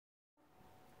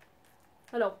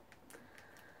Hello.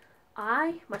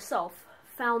 I, myself,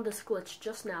 found this glitch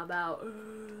just now, about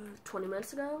 20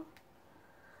 minutes ago,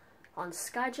 on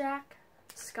Skyjacked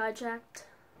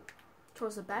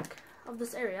towards the back of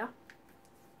this area.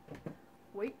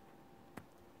 Wait.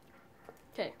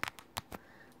 Okay.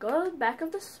 Go to the back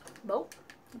of this boat.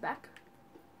 Back.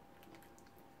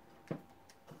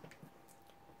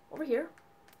 Over here.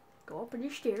 Go up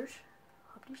these stairs.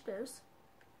 Up these stairs.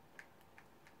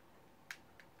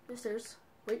 These stairs.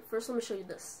 Wait, first let me show you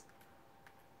this.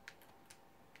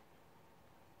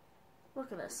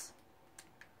 Look at this.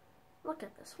 Look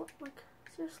at this. What? Like,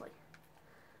 seriously.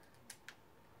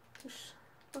 Just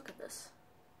look at this.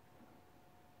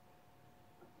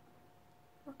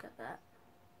 Look at that.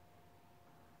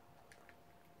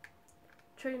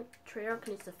 Treyarch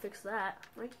needs to fix that.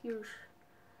 Right here.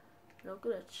 No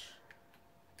glitch.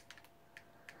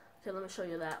 Okay, let me show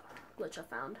you that glitch I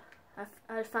found.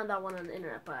 I found that one on the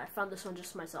internet, but I found this one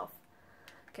just myself.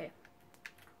 Okay.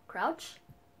 Crouch.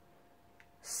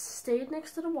 Stay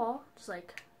next to the wall. Just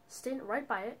like, stay right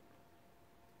by it.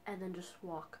 And then just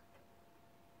walk.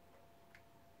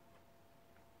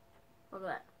 Look at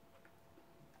that.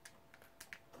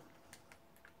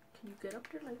 Can you get up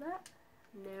there like that?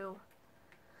 No.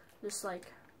 Just like,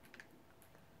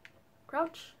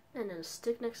 crouch, and then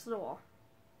stick next to the wall.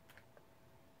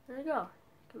 There you go.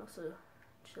 You can also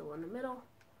chill in the middle.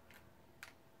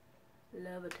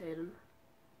 Levitating.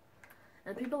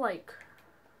 And people like,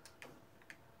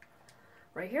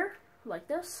 right here, like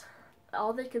this,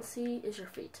 all they can see is your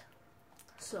feet.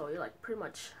 So you're like pretty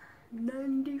much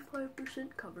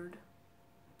 95% covered.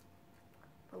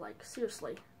 But like,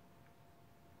 seriously.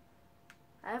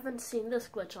 I haven't seen this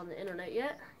glitch on the internet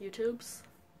yet, YouTube's.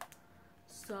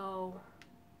 So,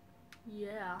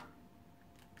 yeah.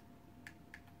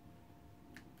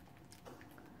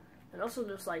 And also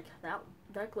there's like that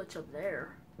glitch up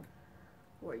there,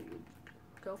 where you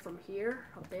go from here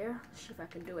up there. See if I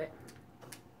can do it.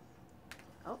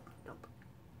 Oh, nope.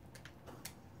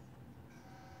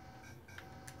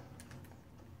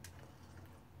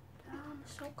 Damn,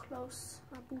 so close.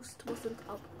 My boost wasn't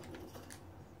up.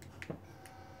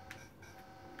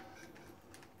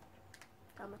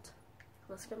 Damn it.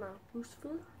 Let's get my boost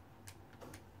full.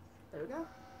 There we go.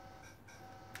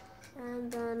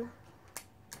 And then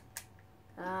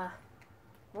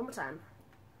one more time.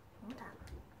 One more time.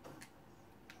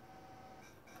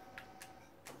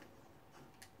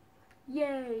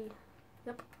 Yay!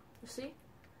 Yep. You see?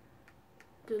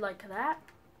 Do like that.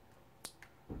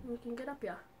 You can get up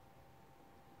here.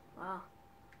 Wow.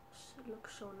 This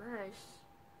looks so nice.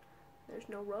 There's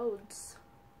no roads.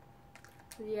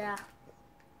 Yeah.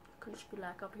 Could just be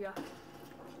like up here.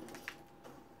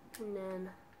 And then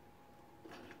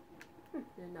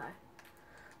didn't I?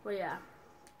 Well, yeah.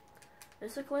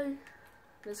 Basically,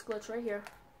 this glitch right here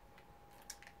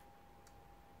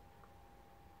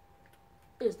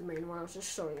is the main one I was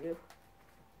just showing you.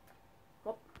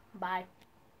 Well, bye.